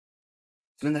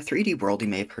So in the 3D world, you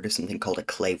may have heard of something called a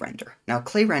clay render. Now, a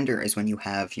clay render is when you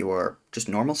have your just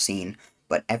normal scene,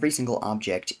 but every single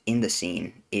object in the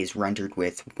scene is rendered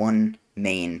with one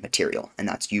main material, and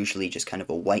that's usually just kind of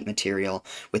a white material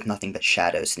with nothing but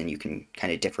shadows, and then you can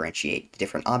kind of differentiate the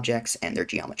different objects and their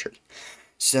geometry.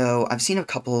 So I've seen a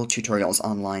couple tutorials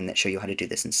online that show you how to do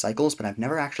this in Cycles, but I've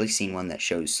never actually seen one that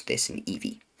shows this in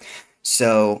EEVEE.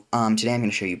 So today I'm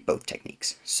going to show you both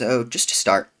techniques. So just to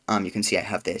start, you can see I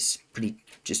have this pretty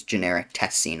just generic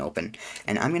test scene open,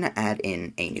 and I'm going to add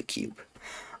in a new cube.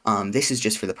 This is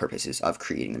just for the purposes of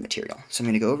creating the material. So I'm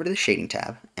going to go over to the shading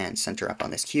tab and center up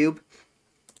on this cube,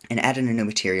 and add in a new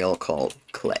material called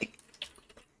clay.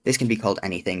 This can be called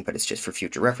anything, but it's just for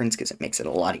future reference because it makes it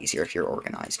a lot easier if you're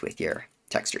organized with your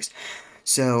textures.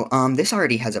 So this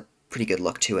already has a pretty good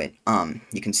look to it.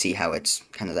 You can see how it's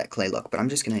kind of that clay look, but I'm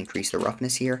just going to increase the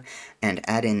roughness here and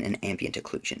add in an ambient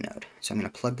occlusion node. So I'm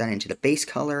going to plug that into the base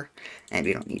color, and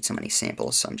we don't need so many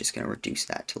samples, so I'm just going to reduce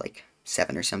that to like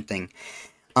 7 or something.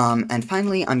 And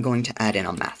finally, I'm going to add in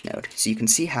a math node. So you can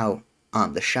see how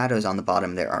the shadows on the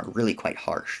bottom there are really quite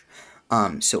harsh.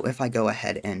 So if I go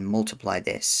ahead and multiply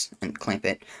this and clamp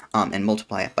it, and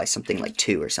multiply it by something like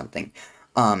 2 or something,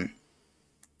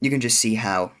 you can just see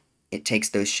how it takes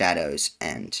those shadows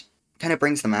and kind of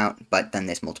brings them out, but then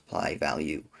this multiply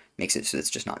value makes it so it's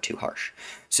just not too harsh.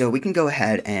 So we can go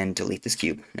ahead and delete this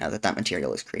cube now that that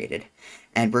material is created,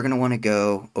 and we're going to want to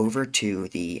go over to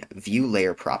the View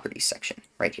Layer Properties section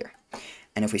right here.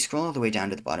 And if we scroll all the way down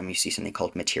to the bottom, you see something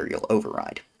called Material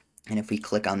Override. And if we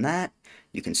click on that,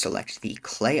 you can select the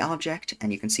clay object,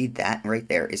 and you can see that right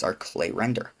there is our clay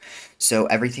render. So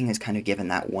everything is kind of given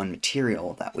that one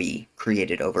material that we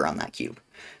created over on that cube.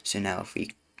 So now if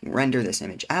we render this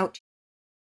image out,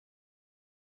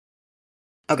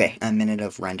 okay, a minute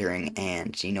of rendering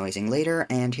and denoising later,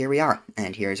 and here we are,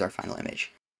 and here's our final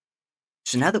image.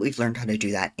 So now that we've learned how to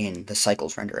do that in the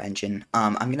Cycles render engine,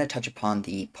 I'm going to touch upon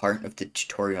the part of the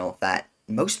tutorial that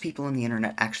most people on the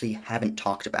internet actually haven't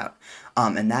talked about,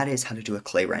 and that is how to do a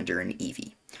clay render in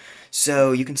EEVEE.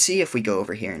 So you can see if we go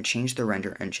over here and change the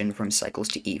render engine from Cycles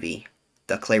to EEVEE,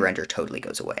 the clay render totally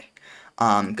goes away.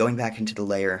 Going back into the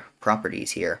layer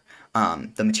properties here,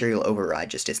 the material override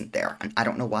just isn't there. And I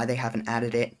don't know why they haven't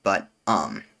added it, but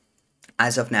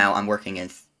as of now, I'm working in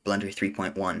Blender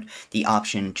 3.1. The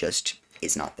option just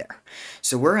is not there.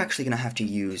 So we're actually going to have to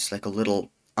use like a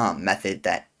little method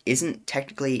that isn't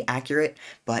technically accurate,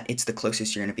 but it's the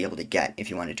closest you're going to be able to get if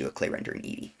you want to do a clay render in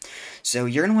EEVEE. So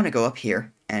you're going to want to go up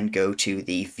here and go to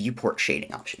the viewport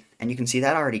shading option, and you can see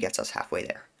that already gets us halfway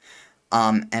there.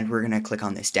 And we're going to click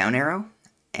on this down arrow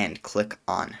and click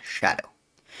on shadow.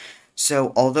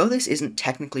 So although this isn't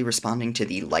technically responding to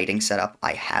the lighting setup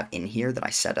I have in here that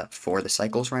I set up for the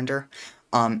Cycles render,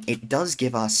 it does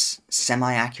give us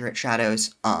semi-accurate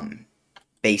shadows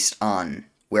based on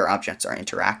where objects are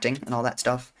interacting and all that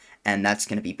stuff, and that's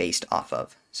going to be based off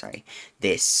of,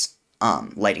 this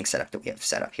lighting setup that we have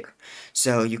set up here.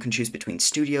 So you can choose between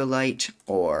studio light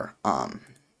or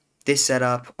this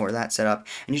setup or that setup,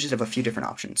 and you just have a few different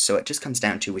options. So it just comes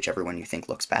down to whichever one you think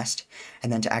looks best.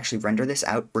 And then to actually render this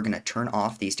out, we're going to turn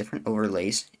off these different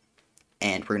overlays,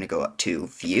 and we're going to go up to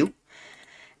View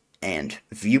and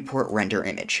Viewport Render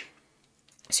Image.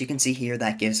 So you can see here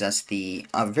that gives us the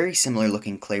very similar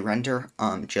looking clay render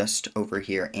just over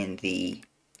here in the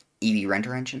EEVEE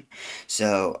render engine.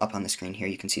 So up on the screen here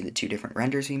you can see the two different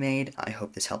renders we made. I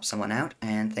hope this helps someone out,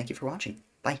 and thank you for watching.